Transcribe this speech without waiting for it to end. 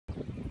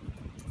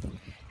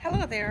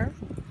Hello there.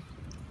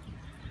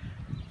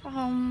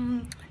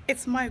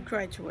 It's my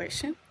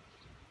graduation,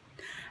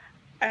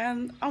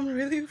 and I'm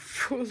really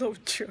full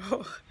of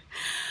joy.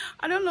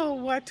 I don't know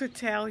what to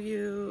tell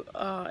you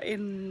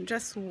in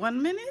just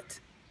 1 minute.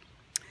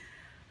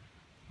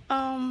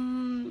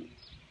 Um,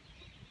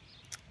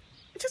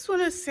 I just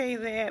want to say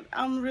that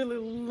I'm really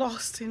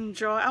lost in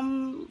joy.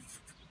 I'm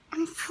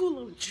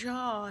full of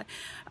joy,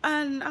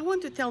 and I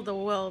want to tell the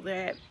world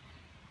that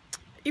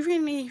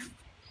even if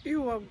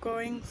you are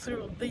going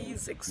through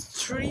these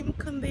extreme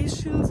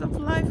conditions of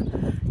life,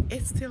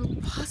 it's still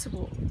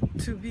possible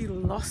to be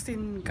lost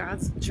in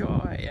God's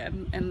joy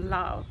and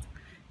love.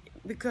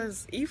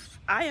 Because if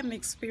I am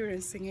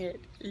experiencing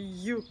it,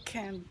 you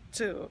can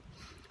too.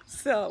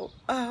 So,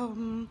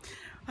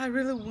 I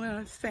really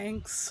want to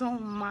thank so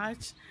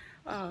much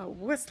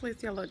Wesley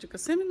Theological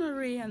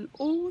Seminary and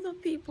all the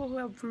people who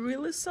have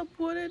really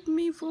supported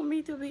me for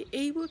me to be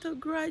able to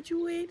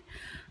graduate.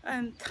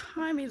 And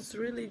time is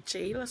really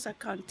jealous, I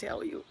can't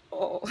tell you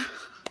all.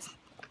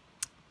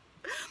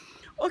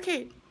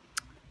 Okay,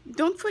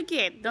 don't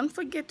forget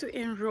to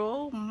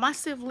enroll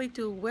massively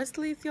to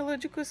Wesley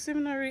Theological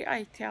Seminary.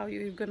 I tell you,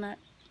 you're gonna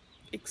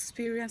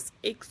experience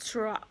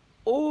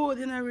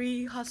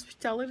extraordinary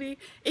hospitality,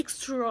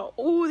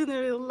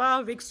 extraordinary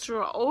love,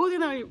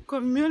 extraordinary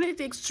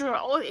community,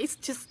 it's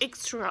just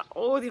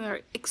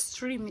extraordinary,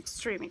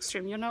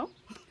 extreme, you know?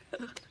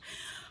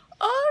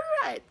 All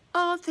right.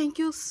 Oh, thank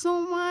you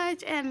so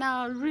much. And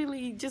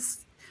really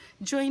just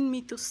join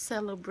me to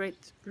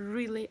celebrate.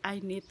 Really, I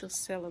need to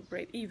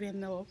celebrate, even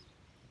though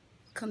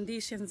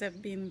conditions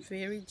have been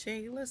very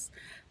jealous,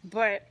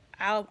 but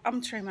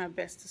I'm trying my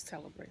best to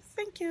celebrate.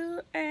 Thank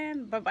you,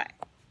 and bye-bye.